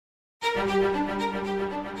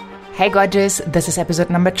Hey gorgeous, this is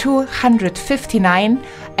episode number 259,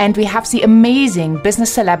 and we have the amazing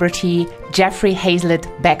business celebrity Jeffrey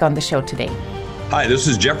Hayzlett back on the show today. Hi, this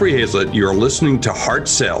is Jeffrey Hayzlett. You're listening to Heart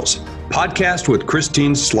Sales, podcast with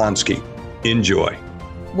Christine Slonsky. Enjoy.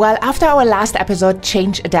 Well, after our last episode,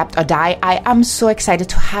 Change, Adapt, or Die, I am so excited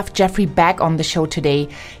to have Jeffrey back on the show today.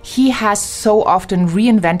 He has so often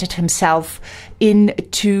reinvented himself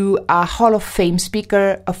into a Hall of Fame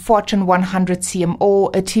speaker, a Fortune 100 CMO,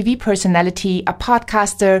 a TV personality, a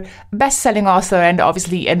podcaster, best-selling author, and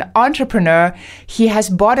obviously an entrepreneur. He has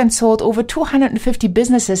bought and sold over 250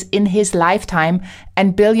 businesses in his lifetime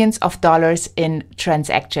and billions of dollars in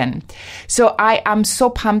transaction. So I am so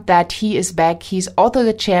pumped that he is back. He's also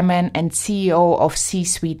the chairman and CEO of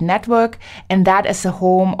C-Suite Network, and that is the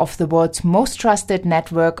home of the world's most trusted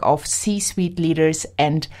network of C-suite leaders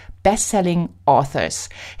and best-selling authors.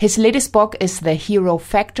 His latest book is The Hero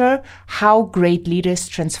Factor: How Great Leaders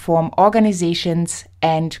Transform Organizations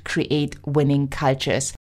and Create Winning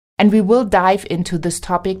Cultures. And we will dive into this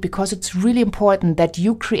topic because it's really important that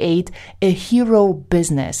you create a hero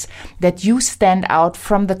business, that you stand out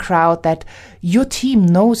from the crowd, that your team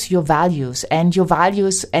knows your values and your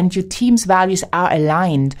team's values are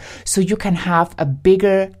aligned so you can have a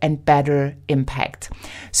bigger and better impact.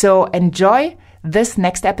 So enjoy this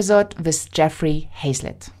next episode with Jeffrey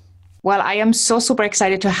Hayzlett. Well, I am so super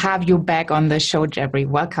excited to have you back on the show, Jeffrey.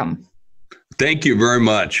 Welcome. Thank you very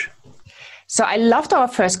much. So I loved our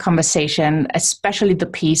first conversation, especially the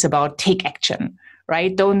piece about take action,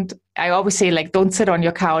 right? I always say, don't sit on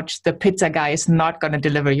your couch. The pizza guy is not going to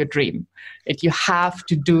deliver your dream. You have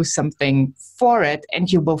to do something for it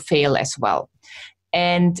and you will fail as well.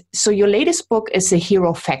 And so your latest book is The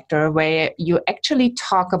Hero Factor, where you actually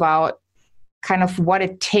talk about kind of what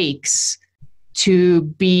it takes to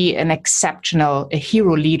be a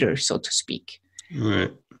hero leader, so to speak.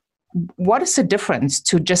 Right. What is the difference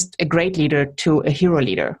to just a great leader to a hero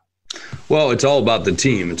leader? Well, it's all about the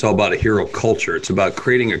team. It's all about a hero culture. It's about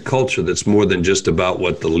creating a culture that's more than just about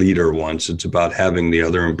what the leader wants. It's about having the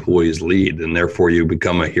other employees lead, and therefore you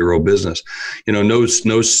become a hero business. No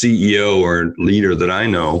CEO or leader that I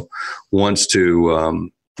know wants to,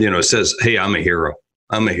 says, hey, I'm a hero.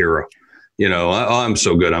 I'm a hero. I'm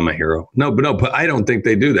so good. I'm a hero. But I don't think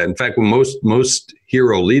they do that. In fact, when most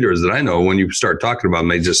hero leaders that I know, when you start talking about them,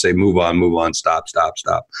 they just say, move on, stop,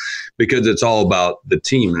 because it's all about the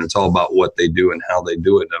team and it's all about what they do and how they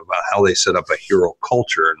do it, and about how they set up a hero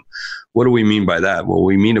culture. And what do we mean by that? Well,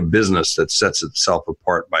 we mean a business that sets itself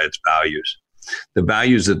apart by its values, the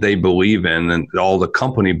values that they believe in and all the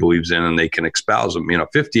company believes in, and they can espouse them.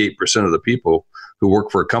 58% of the people who work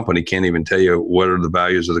for a company can't even tell you what are the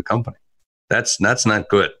values of the company. That's not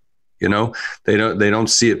good. They don't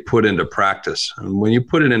see it put into practice. And when you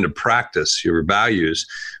put it into practice, your values,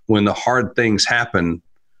 when the hard things happen,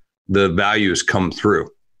 the values come through,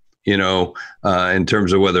 in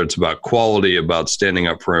terms of whether it's about quality, about standing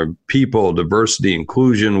up for people, diversity,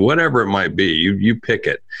 inclusion, whatever it might be, you pick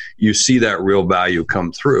it, you see that real value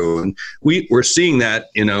come through. And we're seeing that,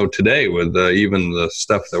 today with even the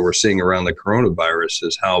stuff that we're seeing around the coronavirus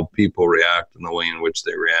is how people react and the way in which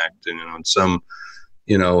they react. And some,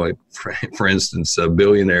 for instance, a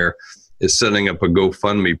billionaire is setting up a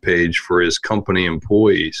GoFundMe page for his company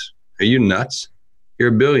employees. Are you nuts? You're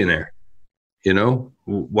a billionaire.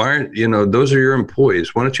 Why aren't, those are your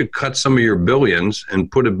employees. Why don't you cut some of your billions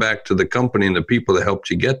and put it back to the company and the people that helped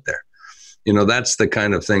you get there? That's the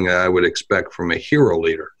kind of thing I would expect from a hero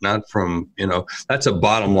leader, not from, that's a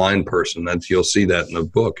bottom line person. You'll see that in the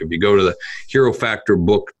book. If you go to the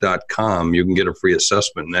herofactorbook.com, you can get a free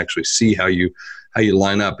assessment and actually see how you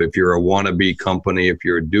line up. If you're a wannabe company, if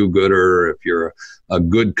you're a do-gooder, if you're a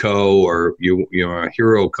good co, or you're a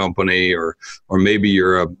hero company, or maybe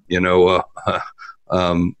you're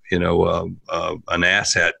an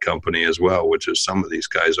asset company as well, which is some of these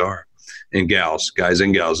guys are. And guys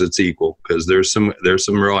and gals, it's equal, because there's some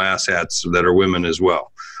real assets that are women as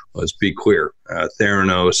well. Let's be clear.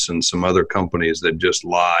 Theranos and some other companies that just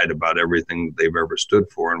lied about everything they've ever stood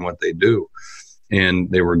for and what they do. And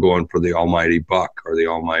they were going for the almighty buck or the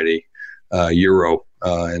almighty euro.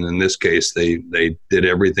 And in this case, they did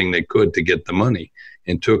everything they could to get the money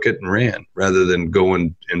and took it and ran, rather than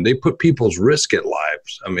going, and they put people's lives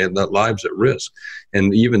at risk.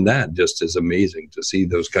 And even that just is amazing to see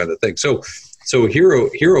those kind of things. So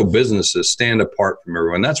hero businesses stand apart from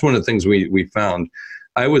everyone. That's one of the things we found.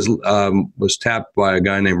 I was tapped by a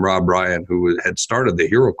guy named Rob Ryan, who had started the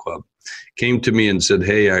Hero Club. came to me and said,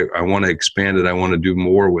 hey, I want to expand it. I want to do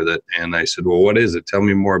more with it. And I said, well, what is it? Tell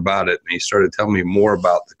me more about it. And he started telling me more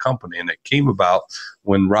about the company. And it came about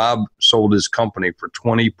when Rob sold his company for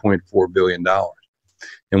 $20.4 billion.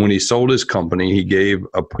 And when he sold his company, he gave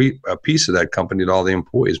a piece of that company to all the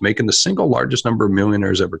employees, making the single largest number of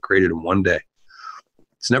millionaires ever created in one day.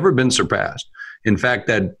 It's never been surpassed. In fact,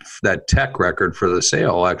 that tech record for the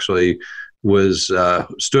sale actually was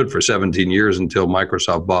stood for 17 years until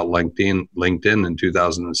Microsoft bought LinkedIn in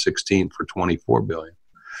 2016 for $24 billion.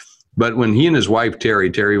 But when he and his wife,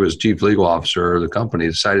 Terry was chief legal officer of the company,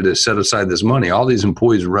 decided to set aside this money, all these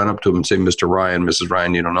employees would run up to him and say, Mr. Ryan, Mrs.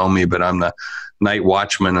 Ryan, you don't know me, but I'm the night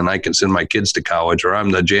watchman and I can send my kids to college, or I'm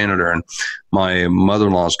the janitor and my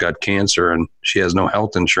mother-in-law's got cancer and she has no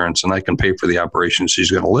health insurance and I can pay for the operation she's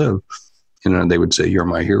going to live. And they would say, you're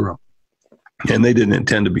my hero. And they didn't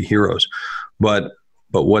intend to be heroes. But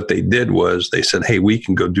what they did was they said, hey, we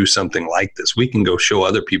can go do something like this. We can go show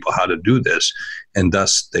other people how to do this. And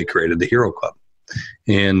thus they created the Hero Club.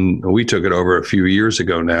 And we took it over a few years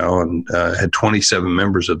ago now and had 27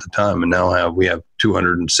 members at the time. And now we have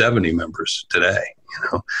 270 members today.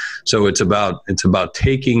 So it's about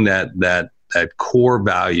taking that core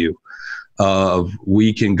value of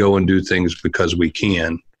we can go and do things because we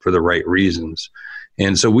can for the right reasons.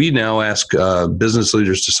 And so we now ask business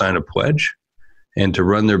leaders to sign a pledge and to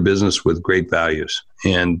run their business with great values.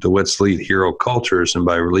 And let's lead hero cultures. And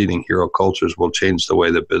by leading hero cultures, we'll change the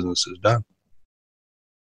way that business is done.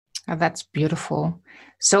 Oh, that's beautiful.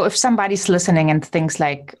 So if somebody's listening and thinks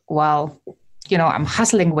like, well, I'm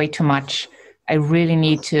hustling way too much, I really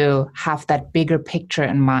need to have that bigger picture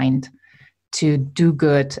in mind to do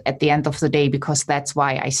good at the end of the day, because that's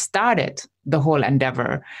why I started the whole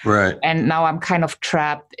endeavor. Right. And now I'm kind of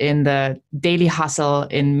trapped in the daily hustle,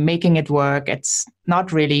 in making it work. It's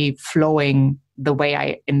not really flowing the way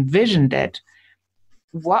I envisioned it.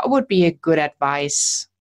 What would be a good advice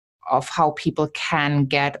of how people can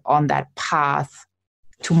get on that path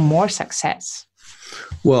to more success?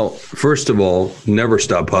 Well, first of all, never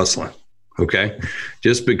stop hustling. Okay.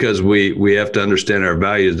 Just because we have to understand our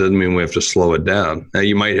values doesn't mean we have to slow it down. Now,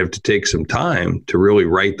 you might have to take some time to really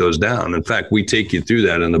write those down. In fact, we take you through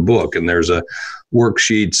that in the book, and there's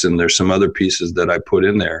worksheets and there's some other pieces that I put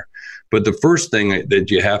in there. But the first thing that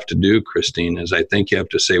you have to do, Christine, is I think you have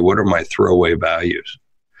to say, what are my throwaway values?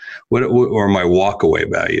 What are my walk-away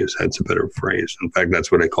values? That's a better phrase. In fact,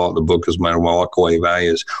 that's what I call it in the book, is my walk-away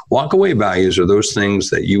values. Walk-away values are those things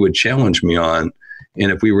that you would challenge me on. And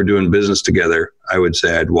if we were doing business together, I would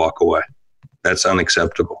say I'd walk away. That's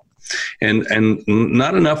unacceptable. And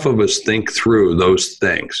not enough of us think through those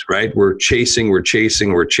things, right? We're chasing.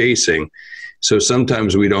 So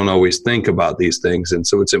sometimes we don't always think about these things. And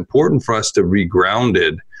so it's important for us to be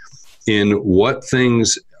grounded in what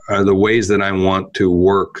things are the ways that I want to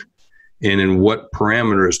work, and in what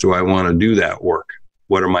parameters do I want to do that work?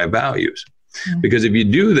 What are my values? Mm-hmm. Because if you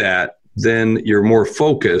do that, then you're more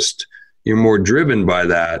focused. You're more driven by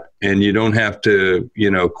that, and you don't have to,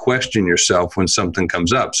 question yourself when something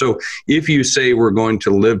comes up. So if you say we're going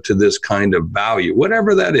to live to this kind of value,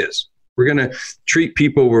 whatever that is, we're going to treat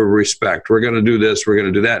people with respect. We're going to do this. We're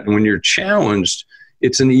going to do that. And when you're challenged,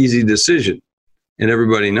 it's an easy decision, and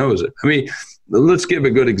everybody knows it. I mean, let's give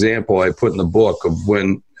a good example I put in the book of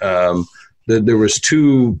when there was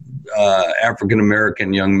two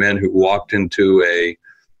African-American young men who walked into a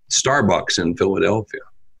Starbucks in Philadelphia.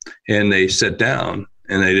 And they sat down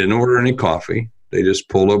and they didn't order any coffee. They just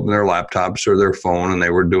pulled open their laptops or their phone and they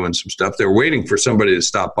were doing some stuff. They were waiting for somebody to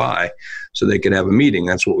stop by so they could have a meeting.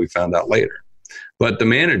 That's what we found out later. But the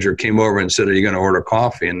manager came over and said, are you going to order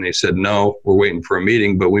coffee? And they said, no, we're waiting for a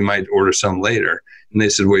meeting, but we might order some later. And they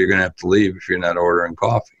said, well, you're going to have to leave if you're not ordering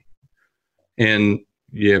coffee. And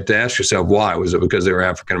you have to ask yourself, why? Was it because they were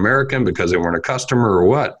African-American, because they weren't a customer, or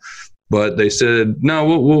what? But they said, no,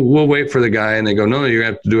 we'll wait for the guy. And they go, no, you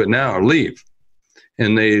have to do it now or leave.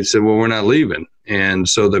 And they said, well, we're not leaving. And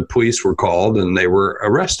so the police were called and they were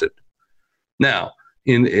arrested. Now,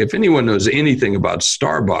 if anyone knows anything about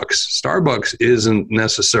Starbucks isn't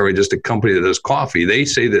necessarily just a company that does coffee. They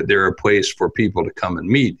say that they're a place for people to come and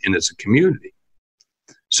meet, and it's a community.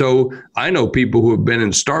 So I know people who have been in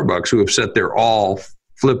Starbucks who have sat there all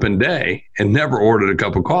flipping day and never ordered a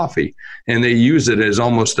cup of coffee, and they use it as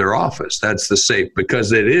almost their office. That's the safe,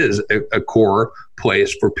 because it is a core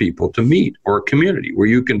place for people to meet, or a community where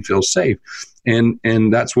you can feel safe. And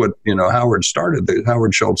that's what, Howard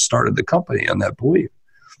Schultz started the company on that belief.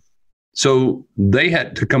 So they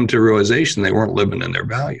had to come to a realization they weren't living in their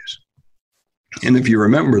values. And if you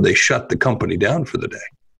remember, they shut the company down for the day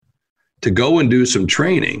to go and do some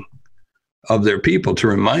training of their people to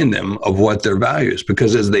remind them of what their values,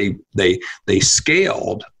 because as they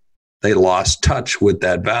scaled, they lost touch with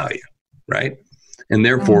that value, right? And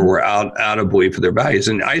therefore were out of belief of their values.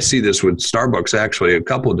 And I see this with Starbucks actually a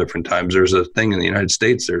couple of different times. There's a thing in the United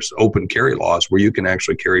States, there's open carry laws where you can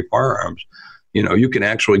actually carry firearms. You can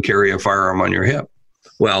actually carry a firearm on your hip.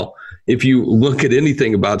 Well, if you look at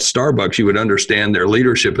anything about Starbucks, you would understand their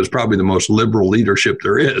leadership is probably the most liberal leadership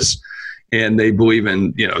there is. And they believe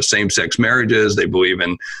in, same-sex marriages. They believe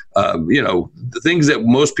in, the things that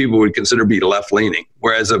most people would consider be left-leaning,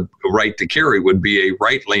 whereas a right to carry would be a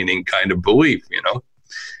right-leaning kind of belief,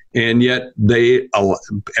 And yet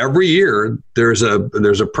every year there's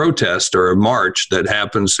a protest or a march that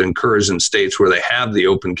happens and occurs in states where they have the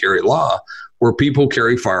open carry law, where people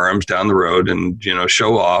carry firearms down the road and,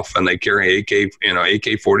 show off, and they carry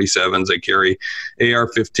AK-47s, they carry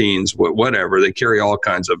AR-15s, whatever. They carry all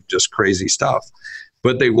kinds of just crazy stuff.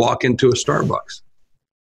 But they walk into a Starbucks.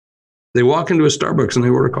 They walk into a Starbucks and they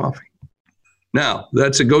order coffee. Now,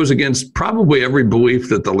 it goes against probably every belief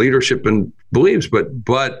that the leadership believes,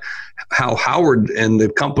 but how Howard and the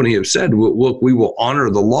company have said, look, we will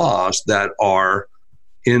honor the laws that are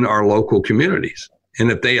in our local communities. And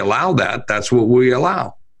if they allow that, that's what we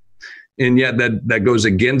allow. And yet that goes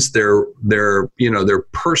against their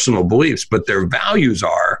personal beliefs, but their values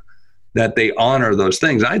are that they honor those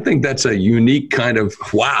things. I think that's a unique kind of,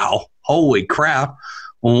 wow, holy crap.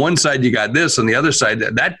 On one side, you got this. On the other side,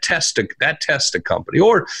 that tests a company.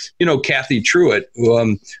 Or, Kathy Truitt,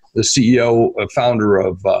 the CEO, founder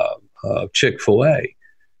of Chick-fil-A,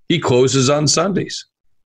 he closes on Sundays.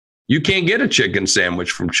 You can't get a chicken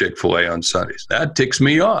sandwich from Chick-fil-A on Sundays. That ticks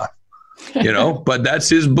me off, but that's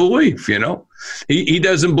his belief, He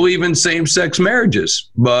doesn't believe in same-sex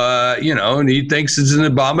marriages, but, and he thinks it's an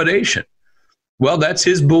abomination. Well, that's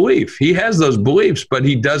his belief. He has those beliefs, but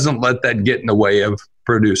he doesn't let that get in the way of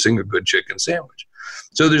producing a good chicken sandwich.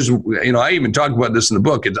 So there's, I even talk about this in the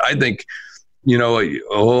book. I think,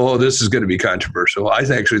 this is going to be controversial. I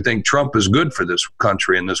actually think Trump is good for this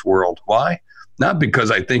country and this world. Why? Not because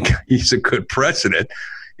I think he's a good president.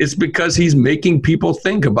 It's because he's making people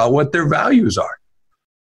think about what their values are.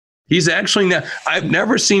 He's actually I've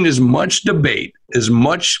never seen as much debate, as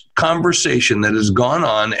much conversation that has gone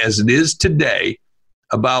on as it is today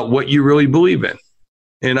about what you really believe in.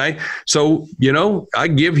 And I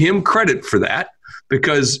give him credit for that,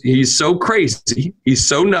 because he's so crazy, he's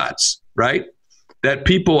so nuts, right? That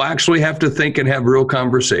people actually have to think and have real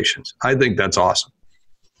conversations. I think that's awesome.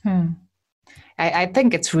 I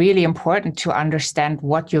think it's really important to understand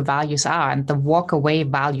what your values are and the walk away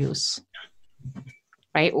values,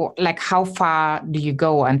 right? Like, how far do you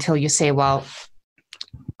go until you say, well,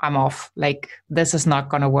 I'm off. Like, this is not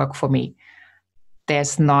going to work for me.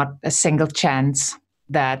 There's not a single chance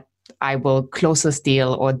that I will close this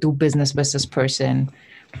deal or do business with this person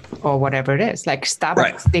or whatever it is. Like Starbucks,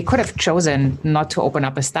 right. They could have chosen not to open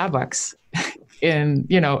up a Starbucks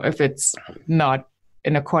if it's not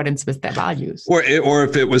in accordance with their values. Or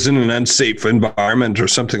if it was in an unsafe environment or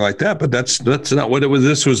something like that. But that's not what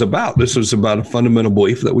this was about. This was about a fundamental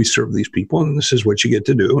belief that we serve these people and this is what you get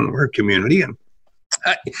to do, and we're a community. And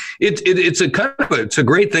it's a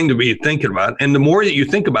great thing to be thinking about. And the more that you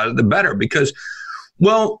think about it, the better, because,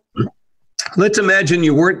 well, let's imagine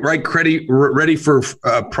you weren't ready for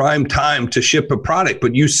prime time to ship a product,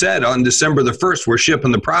 but you said on December the 1st, we're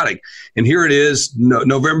shipping the product. And here it is,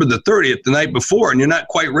 November the 30th, the night before, and you're not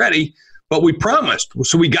quite ready, but we promised.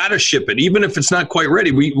 So we got to ship it, even if it's not quite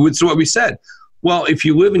ready. It's what we said. Well, if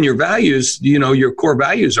you live in your values, your core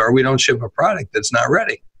values are, we don't ship a product that's not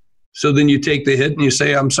ready. So then you take the hit and you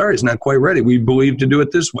say, I'm sorry, it's not quite ready. We believe to do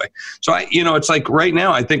it this way. So, it's like right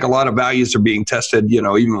now, I think a lot of values are being tested,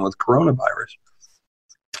 even with coronavirus.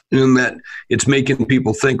 And that it's making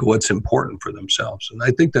people think what's important for themselves. And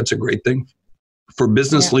I think that's a great thing for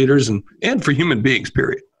business leaders and for human beings,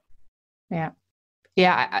 period. Yeah.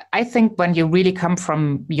 Yeah, I think when you really come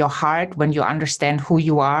from your heart, when you understand who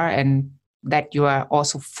you are and that you are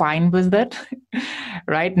also fine with it,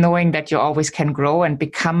 right? Knowing that you always can grow and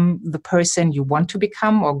become the person you want to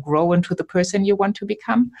become or grow into the person you want to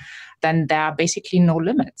become, then there are basically no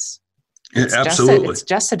limits. Absolutely. It's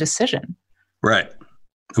just a decision. Right.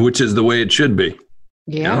 Which is the way it should be.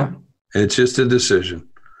 Yeah. It's just a decision.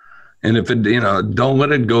 And if it, don't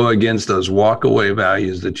let it go against those walk away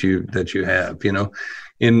values that you have,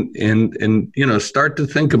 and start to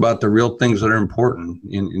think about the real things that are important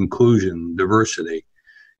in inclusion, diversity,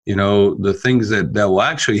 the things that will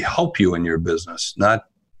actually help you in your business, not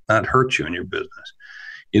hurt you in your business,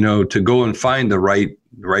 to go and find the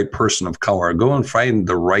right person of color, go and find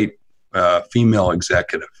the right female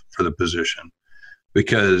executive for the position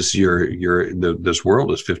because this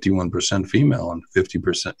world is 51% female and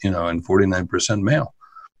 50%, and 49% male.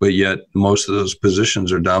 But yet most of those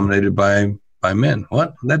positions are dominated by men.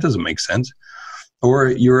 What? That doesn't make sense. Or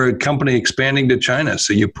you're a company expanding to China.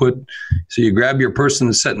 So you grab your person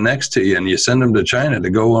that's sitting next to you and you send them to China to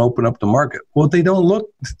go and open up the market. Well, they don't look,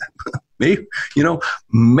 maybe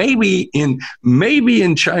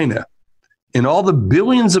in China, in all the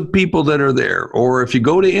billions of people that are there, or if you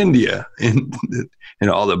go to India and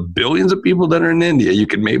all the billions of people that are in India, you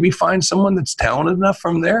could maybe find someone that's talented enough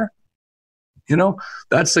from there.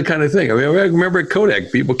 That's the kind of thing. I mean, I remember at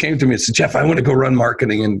Kodak, people came to me and said, Jeff, I want to go run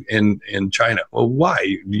marketing in China. Well,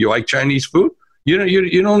 why? You like Chinese food? You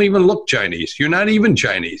don't even look Chinese. You're not even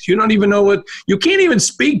Chinese. You don't even know you can't even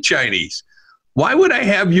speak Chinese. Why would I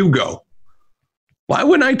have you go? Why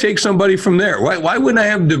wouldn't I take somebody from there? Why wouldn't I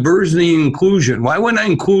have diversity and inclusion? Why wouldn't I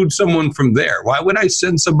include someone from there? Why would I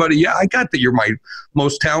send somebody? Yeah, I got that you're my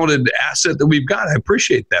most talented asset that we've got. I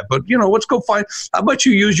appreciate that. But, let's go find, how about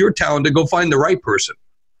you use your talent to go find the right person,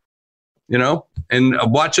 and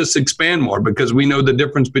watch us expand more because we know the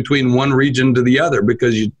difference between one region to the other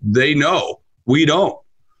because they know, we don't.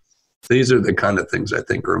 These are the kind of things I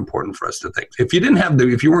think are important for us to think. If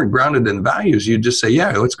you weren't grounded in values, you'd just say, yeah,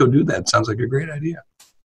 let's go do that. Sounds like a great idea.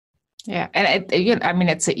 Yeah. And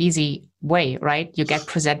it's an easy way, right? You get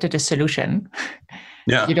presented a solution.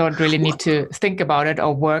 Yeah. You don't really need to think about it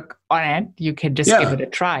or work on it. You can just give it a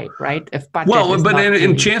try, right?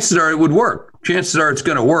 And chances are it would work. Chances are it's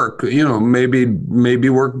going to work. Maybe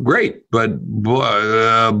work great, but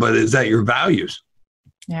is that your values?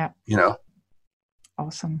 Yeah.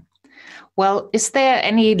 Awesome. Well, is there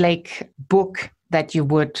any book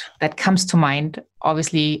that comes to mind?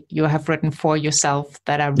 Obviously, you have written for yourself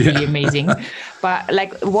that are really amazing. But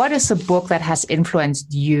what is a book that has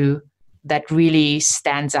influenced you that really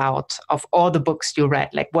stands out of all the books you read?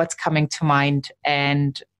 What's coming to mind?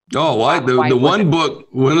 And one of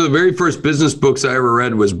the very first business books I ever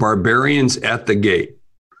read was Barbarians at the Gate.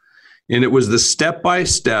 And it was the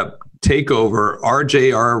step-by-step takeover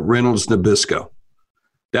RJR Reynolds Nabisco.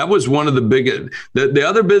 That was one of the biggest. The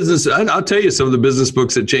other business, I'll tell you some of the business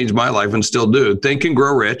books that changed my life and still do. Think and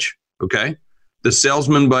Grow Rich, okay? The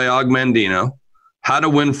Salesman by Og Mandino. How to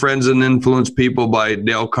Win Friends and Influence People by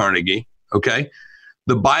Dale Carnegie, okay?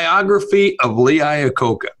 The biography of Lee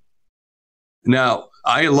Iacocca. Now,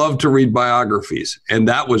 I love to read biographies, and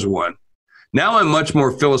that was one. Now I'm much more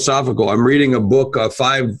philosophical. I'm reading a book, a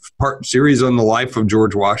 5-part series on the life of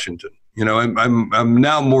George Washington. I'm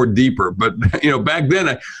now more deeper, but back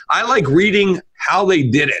then I like reading how they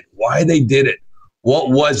did it, why they did it,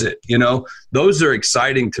 what was it, those are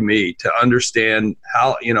exciting to me to understand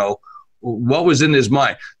how, what was in his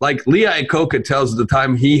mind. Like Lee Iacocca tells the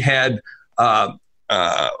time he had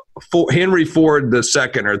Henry Ford the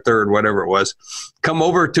second or third, whatever it was, come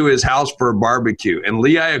over to his house for a barbecue. And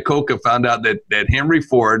Lee Iacocca found out that Henry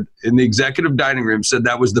Ford in the executive dining room said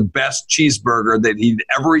that was the best cheeseburger that he'd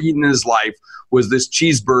ever eaten in his life, was this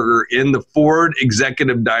cheeseburger in the Ford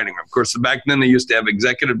executive dining room. Of course, back then they used to have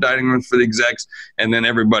executive dining rooms for the execs and then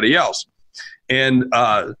everybody else. And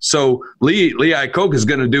so Lee Iacocca is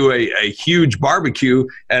going to do a huge barbecue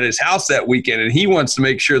at his house that weekend, and he wants to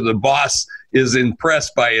make sure the boss is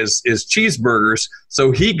impressed by his cheeseburgers.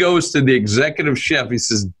 So he goes to the executive chef. He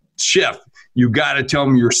says, Chef, you got to tell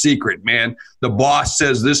him your secret, man. The boss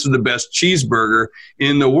says this is the best cheeseburger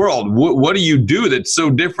in the world. What do you do that's so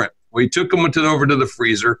different? Well, he took him over to the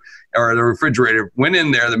freezer or the refrigerator, went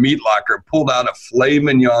in there, the meat locker, pulled out a filet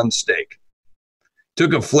mignon steak.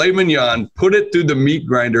 Took a filet mignon, put it through the meat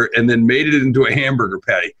grinder, and then made it into a hamburger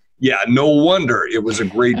patty. Yeah, no wonder it was a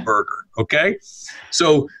great burger. Okay,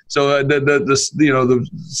 so the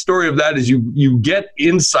story of that is you get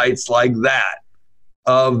insights like that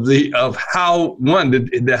of how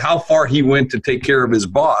how far he went to take care of his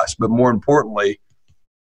boss, but more importantly,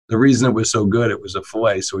 the reason it was so good, it was a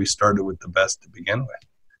filet, so he started with the best to begin with.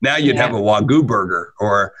 Now you'd have a Wagyu burger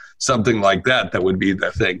or something like that. That would be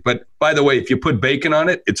the thing. But by the way, if you put bacon on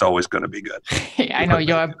it, it's always going to be good. I know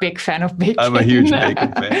you're a big fan of bacon. I'm a huge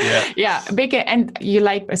bacon fan. Yeah. Yeah, bacon, and you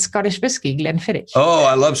like a Scottish whiskey, Glenfiddich. Oh,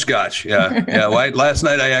 I love Scotch. Yeah, yeah. Last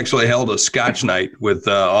night I actually held a Scotch night with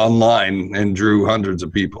online and drew hundreds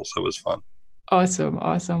of people, so it was fun. Awesome.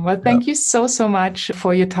 Well, thank you so much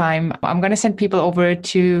for your time. I'm going to send people over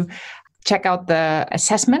to check out the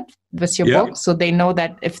assessment with your book, so they know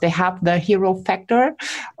that if they have the hero factor,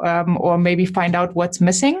 or maybe find out what's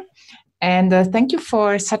missing. And thank you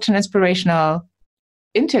for such an inspirational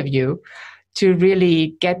interview to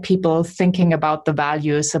really get people thinking about the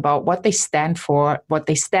values, about what they stand for, what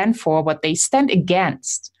they stand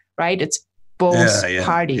against, right? It's both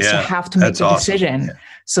parties. You have to make the decision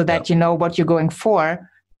so that you know what you're going for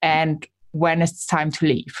and when it's time to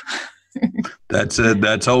leave. That's it.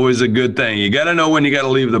 That's always a good thing. You got to know when you got to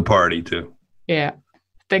leave the party too. Yeah.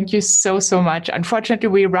 Thank you so much. Unfortunately,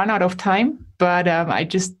 we run out of time, but I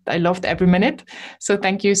loved every minute. So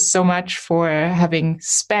thank you so much for having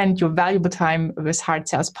spent your valuable time with Hard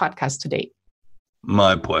Sales Podcast today.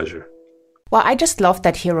 My pleasure. Well, I just loved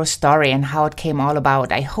that hero story and how it came all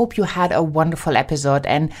about. I hope you had a wonderful episode,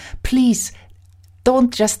 and please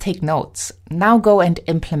don't just take notes. Now go and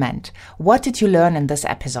implement. What did you learn in this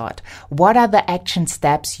episode? What are the action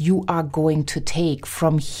steps you are going to take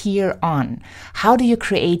from here on? How do you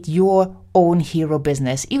create your own hero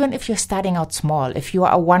business? Even if you're starting out small, if you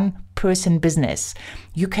are a one-person business,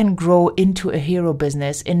 you can grow into a hero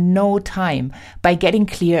business in no time by getting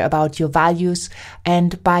clear about your values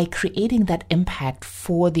and by creating that impact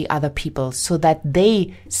for the other people so that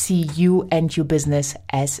they see you and your business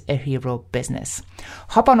as a hero business.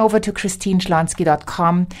 Hop on over to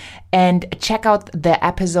christineschlonski.com and check out the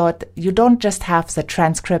episode. You don't just have the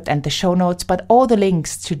transcript and the show notes, but all the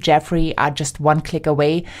links to Jeffrey are just one click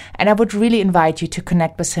away. And I would really invite you to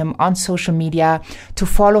connect with him on social media, to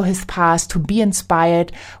follow his path, to be inspired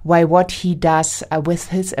by what he does with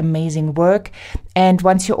his amazing work. And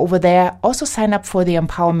once you're over there, also sign up for the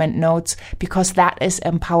empowerment notes, because that is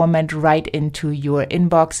empowerment right into your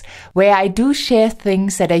inbox, where I do share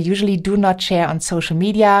things that I usually do not share on social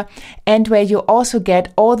media, and where you also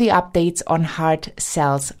get all the updates on Hard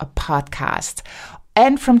Sales Podcast.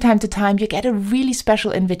 And from time to time, you get a really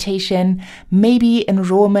special invitation. Maybe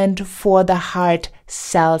enrollment for the Hard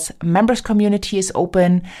Sales Members Community is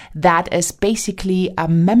open. That is basically a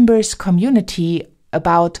members community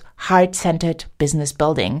about heart-centered business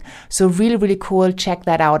building. So really, really cool. Check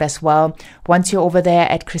that out as well. Once you're over there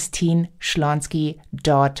at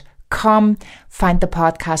christineschlonski.com, find the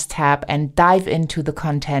podcast tab and dive into the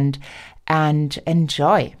content and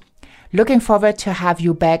enjoy. Looking forward to have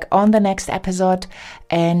you back on the next episode,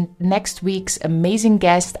 and next week's amazing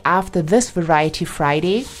guest after this Variety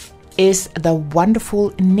Friday is the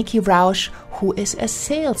wonderful Nikki Rausch, who is a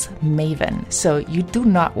sales maven. So you do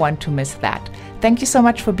not want to miss that. Thank you so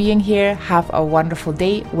much for being here. Have a wonderful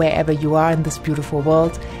day wherever you are in this beautiful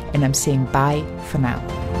world, and I'm saying bye for now.